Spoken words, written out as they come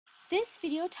This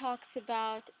video talks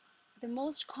about the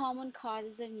most common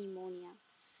causes of pneumonia.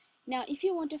 Now, if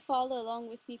you want to follow along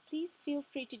with me, please feel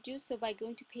free to do so by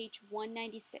going to page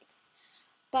 196.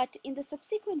 But in the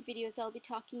subsequent videos, I'll be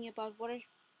talking about what are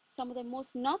some of the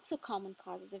most not so common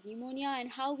causes of pneumonia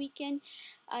and how we can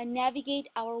navigate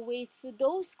our way through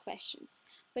those questions.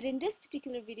 But in this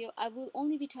particular video, I will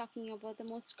only be talking about the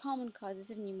most common causes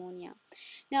of pneumonia.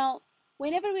 Now,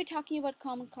 whenever we're talking about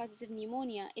common causes of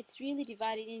pneumonia, it's really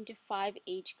divided into 5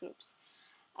 age groups.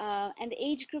 And the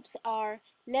age groups are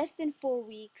less than 4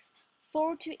 weeks,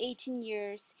 4 to 18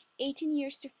 years, 18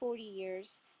 years to 40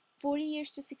 years, 40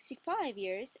 years to 65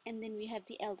 years, and then we have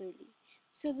the elderly.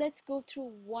 So let's go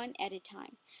through one at a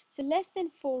time. So less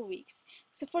than 4 weeks.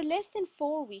 So for less than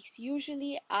 4 weeks,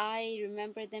 usually I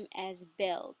remember them as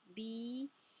BEL, B-E-L,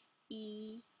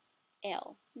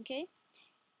 okay?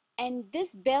 And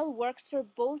this BEL works for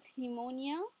both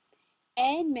pneumonia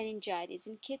and meningitis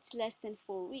in kids less than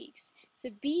 4 weeks. So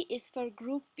B is for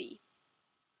group B.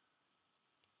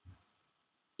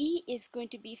 E is going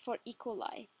to be for E.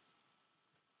 coli.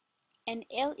 And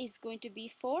L is going to be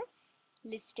for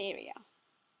Listeria.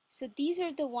 So these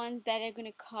are the ones that are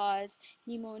going to cause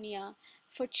pneumonia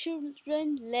for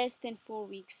children less than 4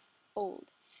 weeks old.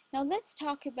 Now let's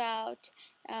talk about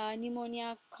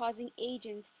pneumonia causing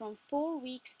agents from 4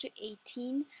 weeks to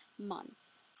 18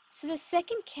 months. So the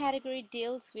second category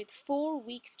deals with 4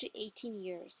 weeks to 18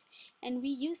 years, and we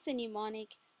use the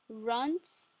mnemonic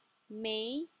runts,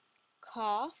 may,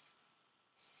 cough,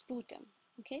 sputum.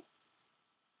 Okay?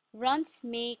 Runts,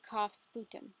 may, cough,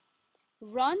 sputum.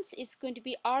 Runts is going to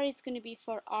be, R is going to be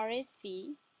for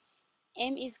RSV,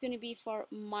 M is going to be for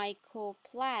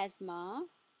mycoplasma,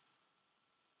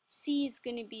 C is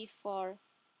going to be for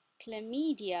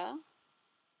chlamydia,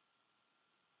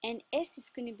 and S is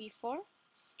going to be for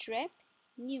strep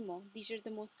pneumo. These are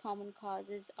the most common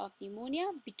causes of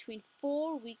pneumonia between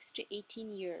 4 weeks to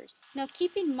 18 years. Now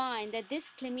keep in mind that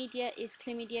this chlamydia is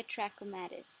chlamydia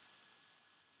trachomatis,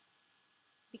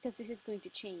 because this is going to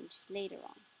change later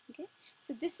on. Okay,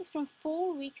 so this is from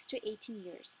 4 weeks to 18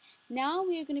 years. Now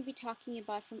we are going to be talking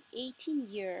about from 18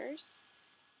 years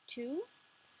to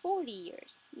 40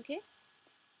 years. Okay,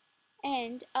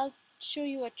 and I'll show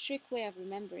you a trick way of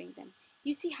remembering them.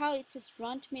 You see how it says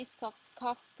runt, may,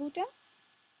 cough, sputum?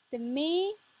 The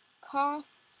may, cough,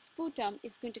 sputum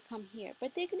is going to come here,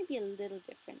 but they're going to be a little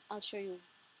different. I'll tell you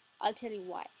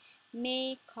why.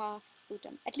 May, cough,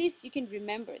 sputum. At least you can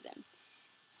remember them.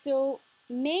 So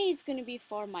may is going to be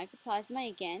for mycoplasma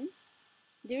again.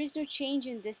 There is no change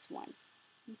in this one.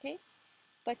 Okay?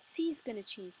 But C is going to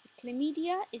change. The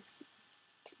chlamydia is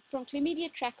from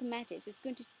chlamydia trachomatis. It's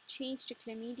going to change to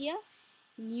chlamydia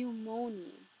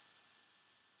pneumoniae.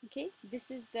 Okay,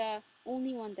 this is the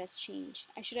only one that's changed.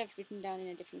 I should have written down in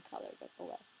a different color, but oh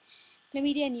well.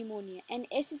 Chlamydia pneumonia, and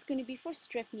S is going to be for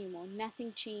strep pneumo.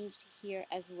 Nothing changed here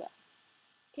as well.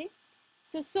 Okay,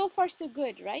 so far so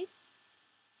good, right?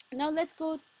 Now let's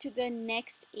go to the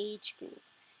next age group.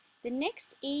 The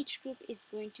next age group is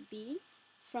going to be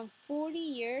from 40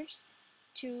 years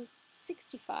to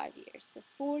 65 years. So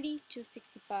 40 to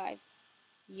 65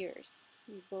 years.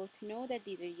 We both know that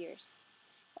these are years.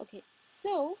 Okay,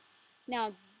 so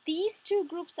now these two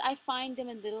groups, I find them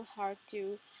a little hard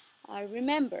to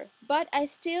remember, but I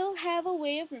still have a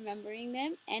way of remembering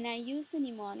them, and I use the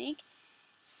mnemonic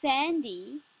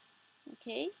Sandy,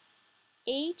 okay,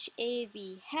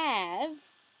 H-A-V, have,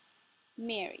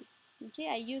 Mary. Okay,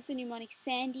 I use the mnemonic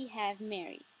Sandy, have,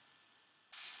 Mary.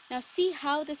 Now see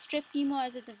how the strep pneumo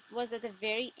was at the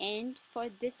very end for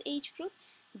this age group?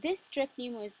 This strep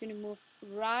pneumo is going to move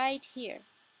right here.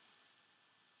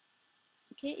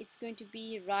 Okay, it's going to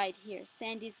be right here.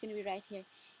 Sandy is going to be right here.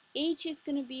 H is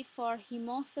going to be for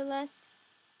Haemophilus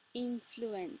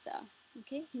influenza.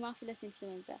 Okay, Haemophilus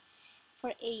influenza.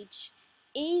 For H,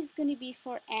 A is going to be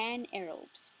for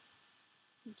anaerobes.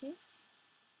 Okay,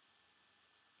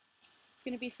 it's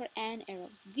going to be for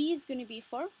anaerobes. V is going to be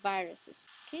for viruses.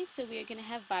 Okay, so we are going to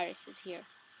have viruses here.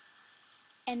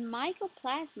 And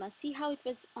mycoplasma, see how it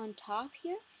was on top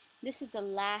here? This is the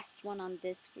last one on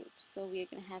this group. So we are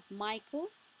going to have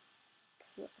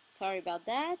sorry about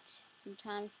that.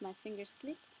 Sometimes my finger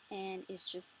slips and it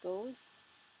just goes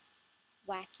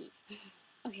wacky.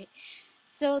 Okay,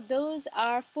 so those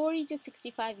are 40 to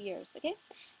 65 years. Okay,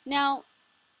 now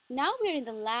we're in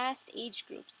the last age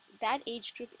groups. That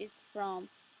age group is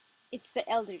it's the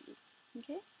elderly.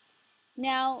 Okay,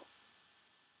 now,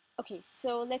 okay,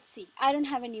 so let's see. I don't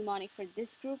have a mnemonic for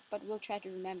this group, but we'll try to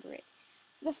remember it.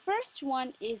 So the first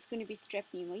one is going to be strep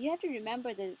pneumo. You have to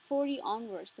remember that 40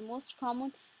 onwards, the most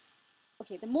common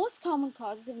Okay, the most common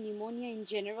causes of pneumonia in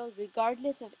general,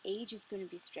 regardless of age, is going to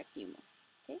be strep pneumo.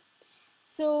 Okay,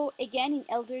 so again, in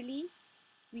elderly,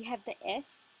 we have the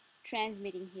S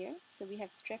transmitting here, so we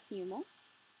have strep pneumo.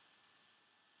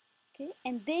 Okay,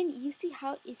 and then you see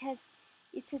how it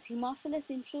says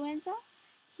Haemophilus influenza.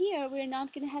 Here we're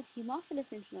not going to have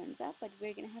Haemophilus influenza, but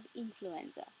we're going to have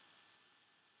influenza.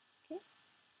 Okay,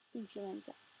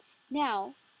 influenza.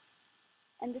 Now,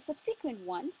 and the subsequent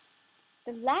ones,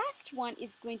 the last one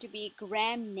is going to be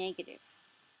gram negative.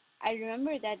 I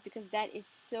remember that because that is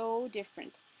so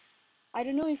different. I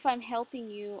don't know if I'm helping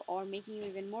you or making you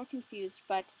even more confused,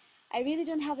 but I really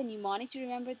don't have a mnemonic to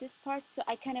remember this part, so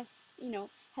I kind of,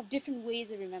 have different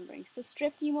ways of remembering. So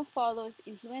strep pneumo follows,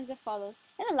 influenza follows,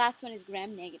 and the last one is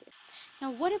gram negative.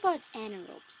 Now, what about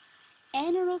anaerobes?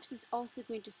 Anaerobes is also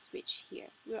going to switch here.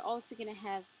 We're also going to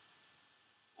have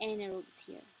anaerobes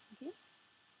here. Okay.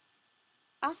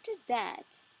 After that,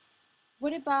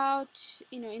 what about,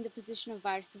 in the position of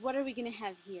viruses? What are we going to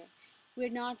have here? We're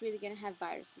not really going to have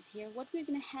viruses here. What we're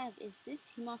going to have is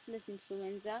this Haemophilus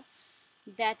influenza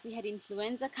that we had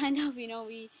influenza kind of,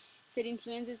 we said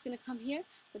influenza is going to come here,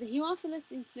 but the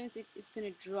Haemophilus influenza is going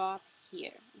to drop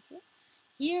here. Okay?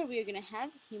 Here we are going to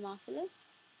have Haemophilus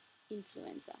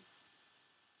influenza.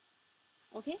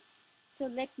 Okay? So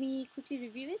let me quickly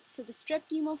review it. So the strep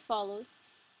pneumo follows,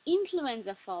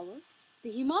 influenza follows, the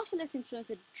Haemophilus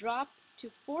influenza drops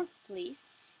to 4th place,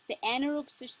 the anaerobe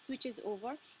switches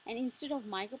over, and instead of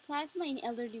mycoplasma, in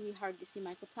elderly we hardly see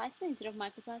mycoplasma, instead of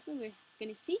mycoplasma we're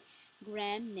going to see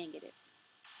gram negative.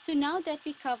 So now that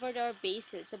we covered our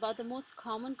bases about the most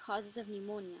common causes of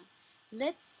pneumonia,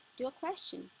 let's do a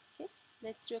question. Okay,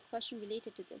 let's do a question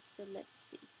related to this. So let's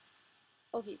see.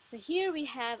 Okay, so here we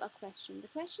have a question. The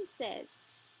question says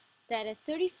that a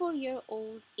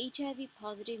 34-year-old HIV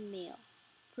positive male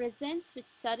presents with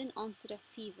sudden onset of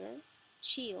fever,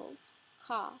 chills,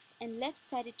 cough, and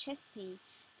left-sided chest pain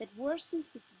that worsens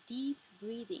with deep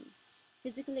breathing.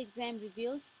 Physical exam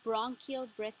reveals bronchial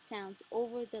breath sounds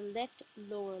over the left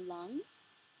lower lung.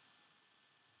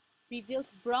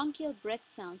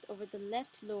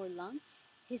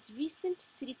 His recent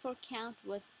CD4 count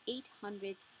was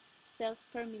 800 cells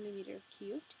per millimeter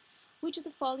cubed. Which of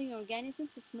the following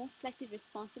organisms is most likely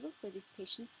responsible for this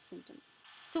patient's symptoms?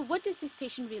 So what does this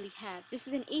patient really have? This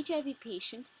is an HIV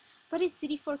patient, but his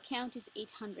CD4 count is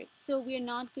 800. So we are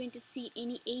not going to see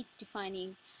any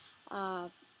AIDS-defining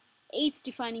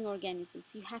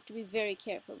organisms. You have to be very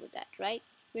careful with that, right?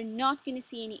 We're not going to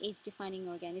see any AIDS-defining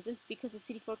organisms because the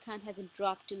CD4 count hasn't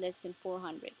dropped to less than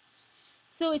 400.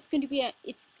 So it's going to be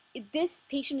this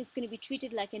patient is going to be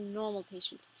treated like a normal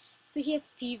patient. So he has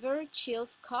fever,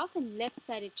 chills, cough, and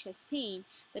left-sided chest pain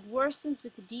that worsens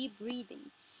with deep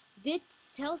breathing. This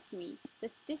tells me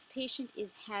that this patient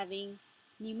is having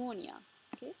pneumonia.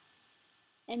 Okay,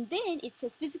 and then it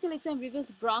says physical exam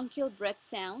reveals bronchial breath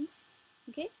sounds.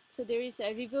 Okay, so there is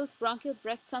reveals bronchial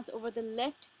breath sounds over the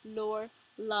left lower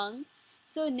lung.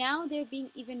 So now they're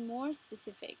being even more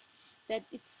specific, that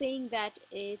it's saying that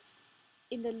it's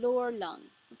in the lower lung.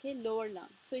 Okay, lower lung.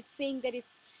 So it's saying that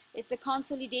it's a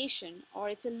consolidation, or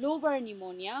it's a lobar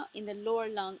pneumonia in the lower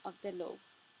lung of the lobe.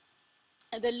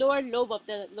 The lower lobe of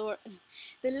the lower,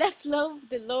 the left lobe,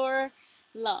 the lower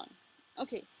lung.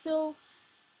 Okay, so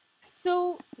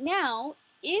now,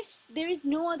 if there is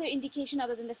no other indication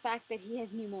other than the fact that he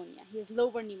has pneumonia, he has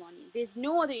lobar pneumonia, there's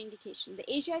no other indication. The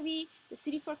HIV, the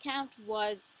CD4 count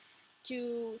was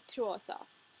to throw us off.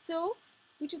 So,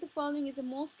 which of the following is the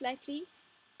most likely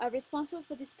responsible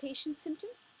for this patient's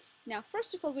symptoms? Now,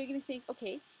 first of all, we're going to think,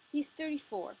 okay, he's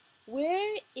 34.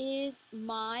 Where is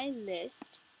my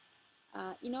list?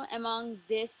 Among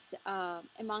this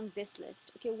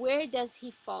list. Okay, where does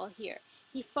he fall here?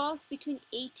 He falls between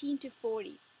 18 to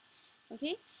 40.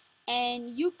 Okay,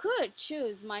 and you could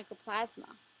choose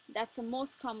mycoplasma. That's the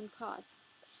most common cause,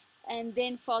 and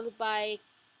then followed by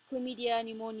chlamydia,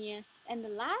 pneumonia, and the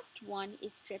last one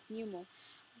is strep pneumo.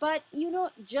 But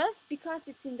just because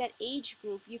it's in that age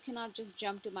group, you cannot just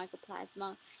jump to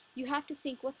mycoplasma. You have to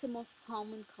think, what's the most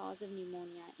common cause of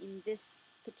pneumonia in this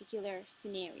particular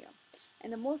scenario?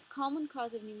 And the most common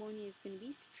cause of pneumonia is going to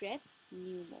be strep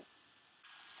pneumo.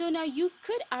 So now you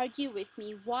could argue with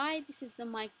me why this is not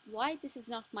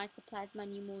mycoplasma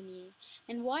pneumoniae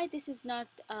and why this is not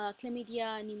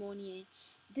chlamydia pneumoniae.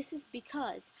 This is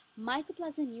because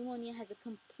mycoplasma pneumonia has a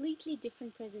completely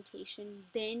different presentation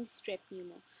than strep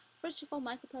pneumo. First of all,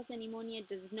 mycoplasma pneumonia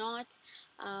does not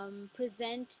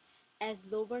present as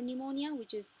lobar pneumonia,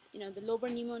 which is, the lobar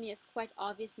pneumonia is quite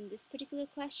obvious in this particular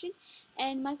question,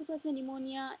 and mycoplasma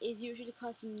pneumonia is usually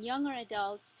caused in younger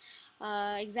adults,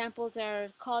 Examples are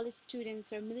college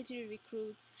students or military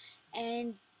recruits,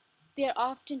 and they're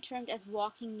often termed as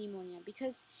walking pneumonia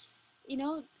because, you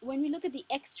know, when we look at the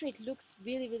x-ray, it looks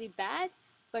really, really bad,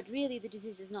 but really the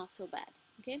disease is not so bad.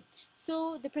 Okay,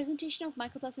 so the presentation of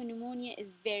mycoplasma pneumonia is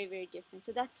very, very different.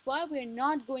 So that's why we're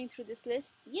not going through this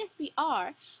list. Yes, we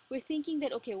are. We're thinking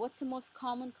that, okay, what's the most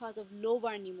common cause of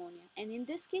lobar pneumonia? And in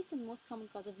this case, the most common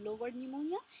cause of lobar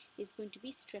pneumonia is going to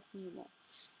be strep pneumo.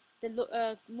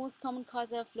 The most common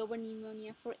cause of lobar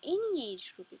pneumonia for any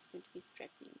age group is going to be strep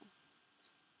pneumo.